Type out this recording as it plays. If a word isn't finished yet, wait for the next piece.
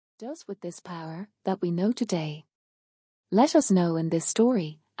does with this power that we know today? Let us know in this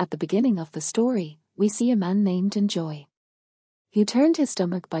story. At the beginning of the story, we see a man named Enjoy, who turned his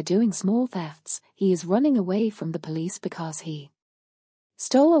stomach by doing small thefts. He is running away from the police because he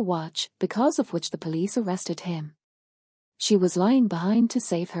stole a watch, because of which the police arrested him. She was lying behind to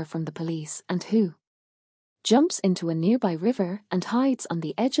save her from the police, and who jumps into a nearby river and hides on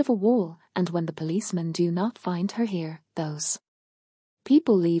the edge of a wall, and when the policemen do not find her here, those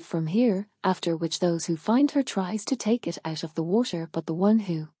people leave from here, after which those who find her tries to take it out of the water, but the one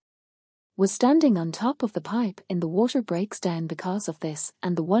who was standing on top of the pipe in the water breaks down because of this,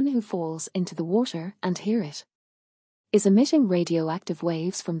 and the one who falls into the water and hear it is emitting radioactive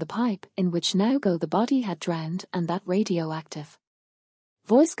waves from the pipe, in which now go the body had drowned, and that radioactive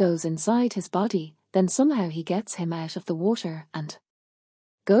voice goes inside his body. Then somehow he gets him out of the water and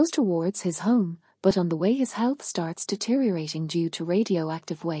goes towards his home, but on the way his health starts deteriorating due to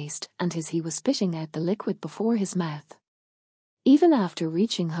radioactive waste, and he was spitting out the liquid before his mouth. Even after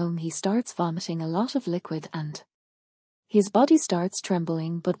reaching home he starts vomiting a lot of liquid and his body starts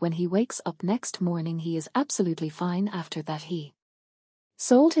trembling, but when he wakes up next morning he is absolutely fine. After that he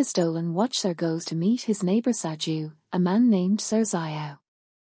sold his stolen watch. Sir goes to meet his neighbor Saju, a man named Sir Xiao.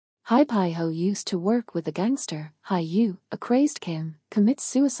 Hai Pai Ho used to work with a gangster. Hai Yu, a crazed Kim, commits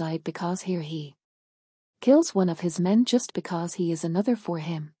suicide because here he kills one of his men just because he is another for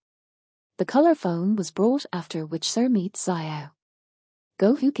him. The color phone was brought, after which Sir meets Xiao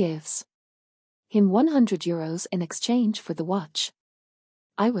Go, who gives him €100 in exchange for the watch.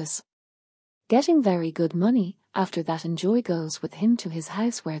 I was getting very good money. After that Enjoy goes with him to his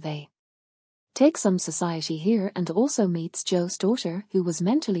house where they take some society here, and also meets Joe's daughter, who was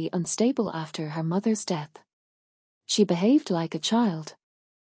mentally unstable after her mother's death. She behaved like a child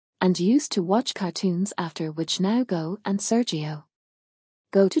and used to watch cartoons, after which now Go and Sergio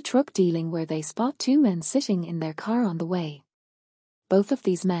go to truck dealing, where they spot two men sitting in their car on the way. Both of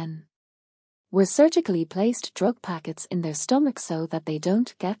these men were surgically placed drug packets in their stomachs so that they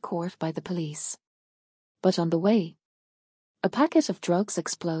don't get caught by the police. But on the way, a packet of drugs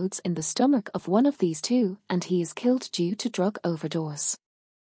explodes in the stomach of one of these two, and he is killed due to drug overdose.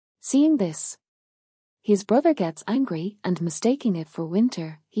 Seeing this, his brother gets angry, and mistaking it for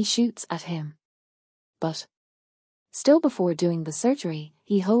Winter, he shoots at him. But still, before doing the surgery,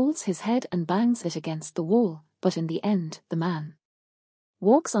 he holds his head and bangs it against the wall, but in the end, the man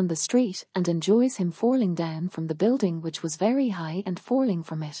walks on the street and enjoys him falling down from the building, which was very high, and falling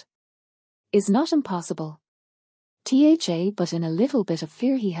from it is not impossible. But in a little bit of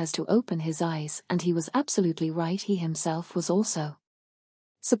fear he has to open his eyes, and he was absolutely right. He himself was also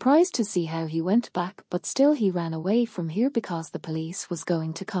surprised to see how he went back, but still he ran away from here because the police was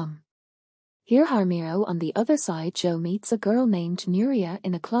going to come. Here Harmiro. On the other side, Joe meets a girl named Nuria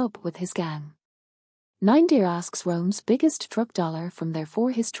in a club with his gang. Nindir asks Rome's biggest truck dollar from there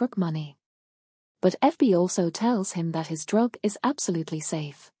for his truck money. But FB also tells him that his drug is absolutely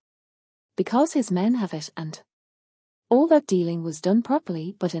safe because his men have it, and all that dealing was done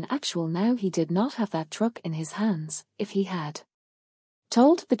properly. But in actual now he did not have that truck in his hands. If he had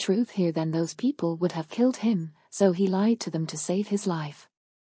told the truth here, then those people would have killed him, so he lied to them to save his life.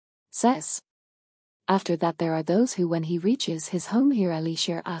 Says. After that there are those who, when he reaches his home here,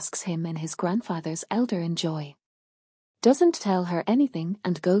 Alicia asks him in his grandfather's elder Enjoy doesn't tell her anything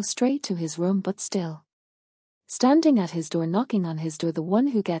and goes straight to his room, but still standing at his door, knocking on his door, the one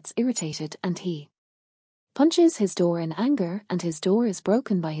who gets irritated, and he punches his door in anger, and his door is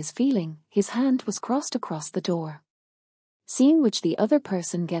broken by his feeling his hand was crossed across the door. Seeing which the other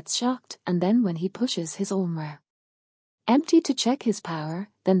person gets shocked, and then when he pushes his armor empty to check his power,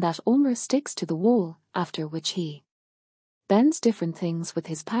 then that armor sticks to the wall, after which he bends different things with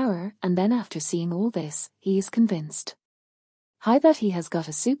his power, and then after seeing all this, he is convinced that he has got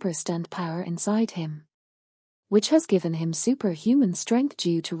a super stand power inside him, which has given him superhuman strength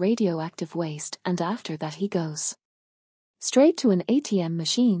due to radioactive waste, and after that he goes straight to an ATM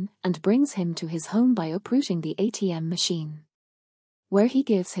machine and brings him to his home by uprooting the ATM machine, where he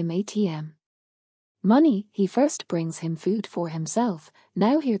gives him ATM money. He first brings him food for himself.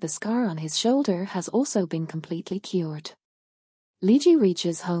 Now here the scar on his shoulder has also been completely cured. Liji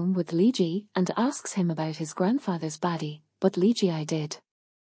reaches home with Liji and asks him about his grandfather's body, but Liji did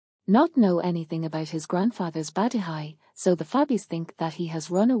not know anything about his grandfather's body, so the Fabbies think that he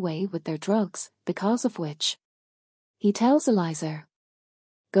has run away with their drugs, because of which he tells Eliza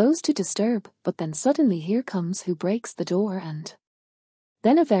goes to disturb, but then suddenly here comes who breaks the door, and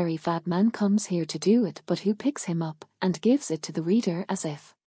then a very fat man comes here to do it, but who picks him up and gives it to the reader as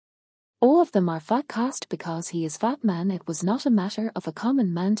if All of them are fat cast because he is fat man. It was not a matter of a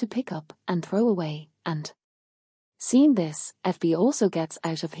common man to pick up and throw away, and seeing this, FB also gets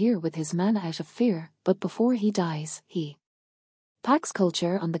out of here with his man out of fear, but before he dies, he packs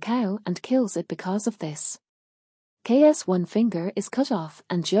culture on the cow and kills it because of this. KS one finger is cut off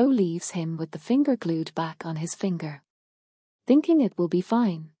and Joe leaves him with the finger glued back on his finger, thinking it will be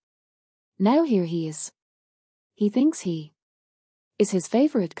fine. Now here he is. He thinks he is his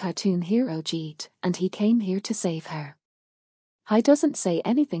favorite cartoon hero Jeet, and he came here to save her. He doesn't say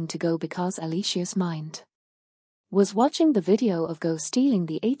anything to Go because Alicia's mind was watching the video of Go stealing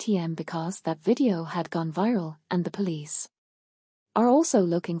the ATM because that video had gone viral and the police are also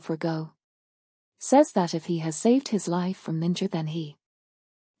looking for Go. Says that if he has saved his life from Ninja then he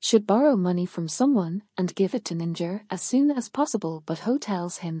should borrow money from someone and give it to Ninja as soon as possible, but Ho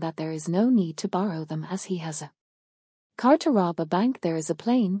tells him that there is no need to borrow them as he has a car to rob a bank. There is a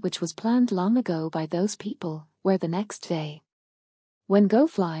plane which was planned long ago by those people, where the next day, when Go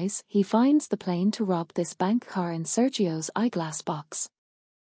flies, he finds the plane to rob this bank car in Sergio's eyeglass box.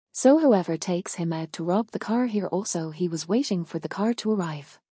 So whoever takes him out to rob the car here also he was waiting for the car to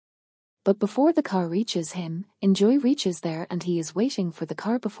arrive. But before the car reaches him, Enjoy reaches there and he is waiting for the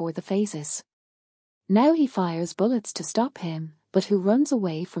car before the phases. Now he fires bullets to stop him, but who runs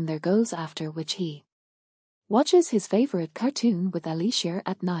away from there goes after, which he watches his favorite cartoon with Alicia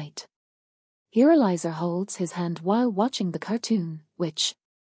at night. Here Eliza holds his hand while watching the cartoon, which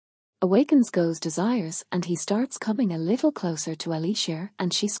awakens Go's desires and he starts coming a little closer to Alicia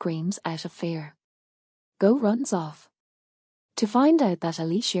and she screams out of fear. Go runs off to find out that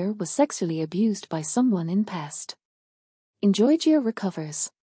Alicia was sexually abused by someone in Pest. Enjoy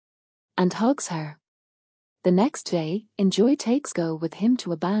recovers and hugs her. The next day, Enjoy takes Go with him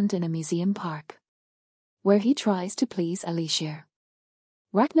to a band in a museum park, where he tries to please Alicia.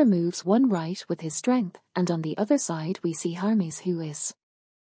 Ragnar moves one right with his strength, and on the other side we see Hermes, who is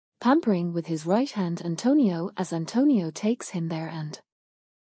pampering with his right hand Antonio as Antonio takes him there and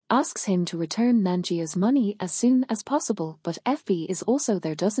asks him to return Nanjia's money as soon as possible, but FB is also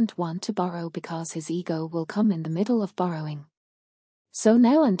there, doesn't want to borrow because his ego will come in the middle of borrowing. So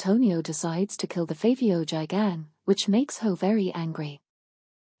now Antonio decides to kill the Favio Gigang, which makes Ho very angry.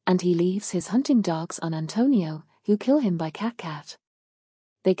 And he leaves his hunting dogs on Antonio, who kill him by cat.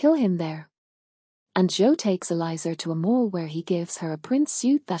 They kill him there. And Joe takes Eliza to a mall where he gives her a prince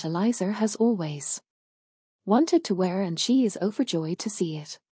suit that Eliza has always wanted to wear and she is overjoyed to see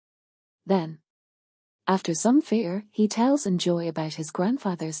it. Then, after some fear, he tells Enjoy about his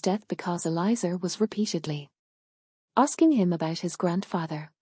grandfather's death because Eliza was repeatedly asking him about his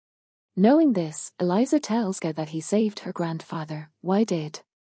grandfather. Knowing this, Eliza tells Go that he saved her grandfather. Why did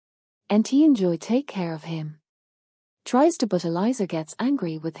NT Enjoy take care of him? Tries to, but Eliza gets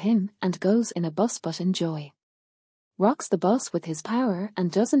angry with him and goes in a bus, but Enjoy rocks the bus with his power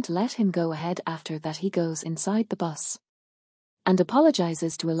and doesn't let him go ahead. After that he goes inside the bus and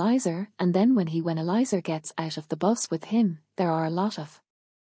apologizes to Eliza, and then when Eliza gets out of the bus with him, there are a lot of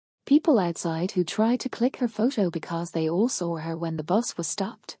people outside who try to click her photo because they all saw her when the bus was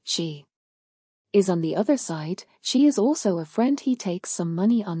stopped. She is on the other side. She is also a friend. He takes some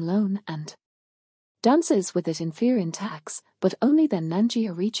money on loan and dances with it in fear in tax, but only then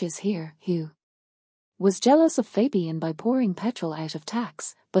Nanjia reaches here, who was jealous of Fabian by pouring petrol out of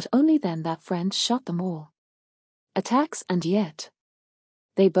tax, but only then that friend shot them all. Attacks, and yet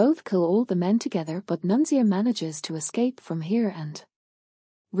they both kill all the men together, but Nunzia manages to escape from here and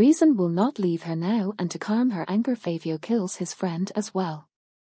Reason will not leave her now, and to calm her anger Favio kills his friend as well.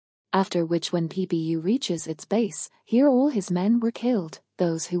 After which when PBU reaches its base, here all his men were killed,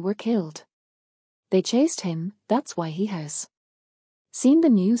 those who were killed. They chased him, that's why he has seen the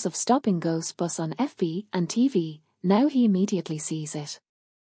news of stopping Ghost Bus on FB and TV, now he immediately sees it.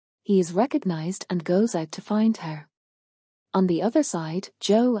 He is recognized and goes out to find her. On the other side,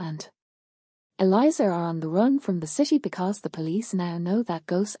 Joe and Eliza are on the run from the city because the police now know that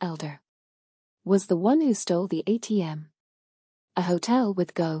Ghost Elder was the one who stole the ATM. A hotel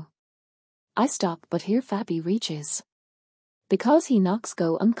with Go. I stop, but here Fabi reaches, because he knocks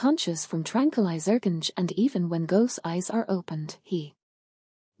Go unconscious from tranquilizer ganj, and even when Go's eyes are opened, he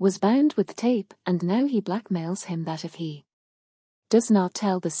was bound with tape, and now he blackmails him that if he does not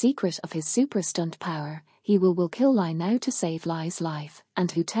tell the secret of his super stunt power, he will kill Lai now to save Lai's life,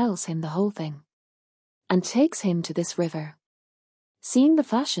 and who tells him the whole thing and takes him to this river. Seeing the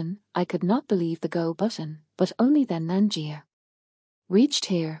fashion, I could not believe the go button, but only then Nanjia reached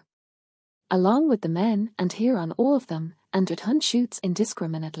here, along with the men, and here on all of them, and Hun shoots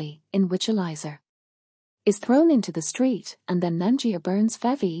indiscriminately, in which Eliza is thrown into the street, and then Namgir burns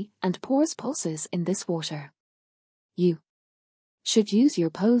Fevi and pours pulses in this water. You should use your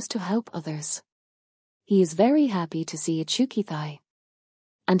pose to help others. He is very happy to see a Chukithai.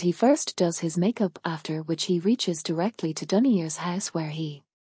 And he first does his makeup, after which he reaches directly to Dunir's house where he,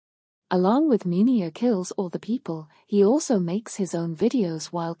 along with Munir, kills all the people. He also makes his own videos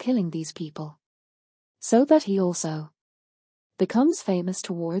while killing these people, so that he also becomes famous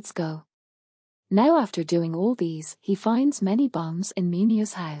towards Go. Now after doing all these, he finds many bombs in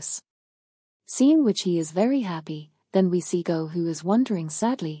Munir's house, seeing which he is very happy. Then we see Go, who is wondering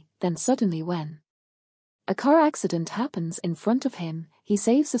sadly. Then suddenly, when a car accident happens in front of him, he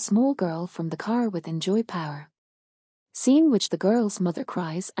saves a small girl from the car with enjoy power, seeing which the girl's mother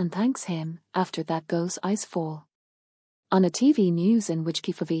cries and thanks him. After that, Go's eyes fall on a TV news in which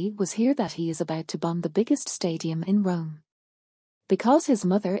Kifavi was here that he is about to bomb the biggest stadium in Rome, because his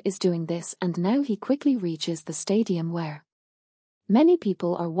mother is doing this. And now he quickly reaches the stadium where many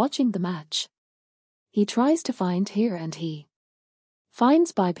people are watching the match. He tries to find here, and he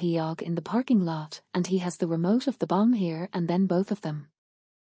finds Piog in the parking lot, and he has the remote of the bomb here, and then both of them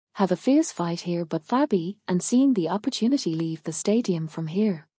have a fierce fight here. But Fabi, and seeing the opportunity, leave the stadium from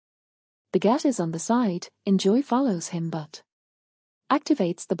here. The Gat is on the side. Enjoy follows him but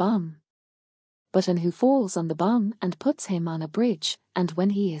activates the bomb. Button, who falls on the bomb and puts him on a bridge, and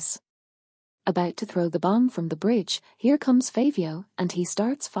when he is about to throw the bomb from the bridge, here comes Favio, and he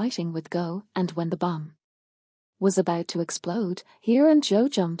starts fighting with Go. And when the bomb was about to explode, here and Joe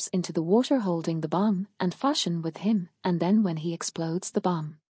jumps into the water holding the bomb, and Fashion with him. And then when he explodes the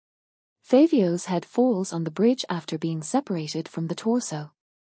bomb, Favio's head falls on the bridge after being separated from the torso.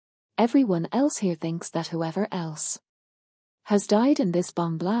 Everyone else here thinks that whoever else has died in this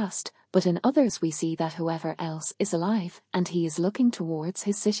bomb blast, but in others we see that whoever else is alive, and he is looking towards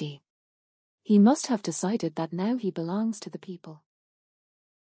his city. He must have decided that now he belongs to the people.